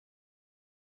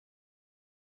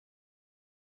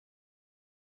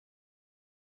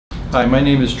Hi, my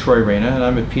name is Troy Reyna and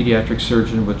I'm a pediatric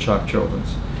surgeon with CHOC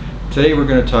Children's. Today we're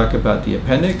going to talk about the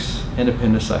appendix and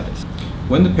appendicitis.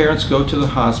 When the parents go to the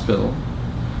hospital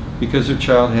because their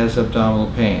child has abdominal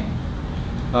pain,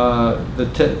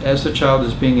 as the child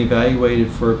is being evaluated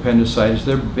for appendicitis,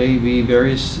 there may be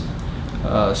various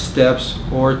steps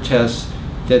or tests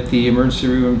that the emergency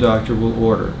room doctor will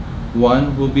order.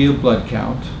 One will be a blood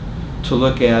count to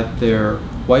look at their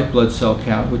white blood cell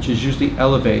count, which is usually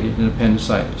elevated in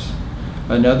appendicitis.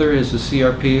 Another is a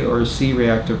CRP or a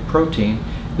C-reactive protein.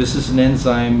 This is an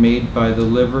enzyme made by the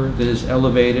liver that is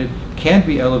elevated, can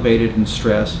be elevated in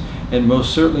stress, and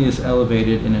most certainly is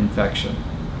elevated in infection.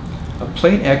 A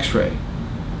plain x-ray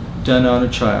done on a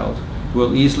child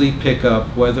will easily pick up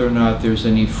whether or not there's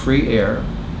any free air,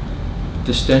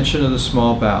 distension of the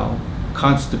small bowel,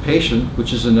 constipation,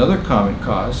 which is another common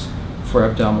cause for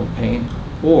abdominal pain,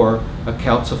 or a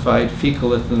calcified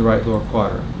fecalith in the right lower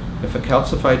quadrant. If a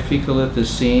calcified fecalith is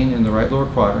seen in the right lower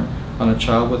quadrant on a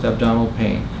child with abdominal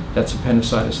pain, that's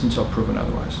appendicitis until proven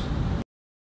otherwise.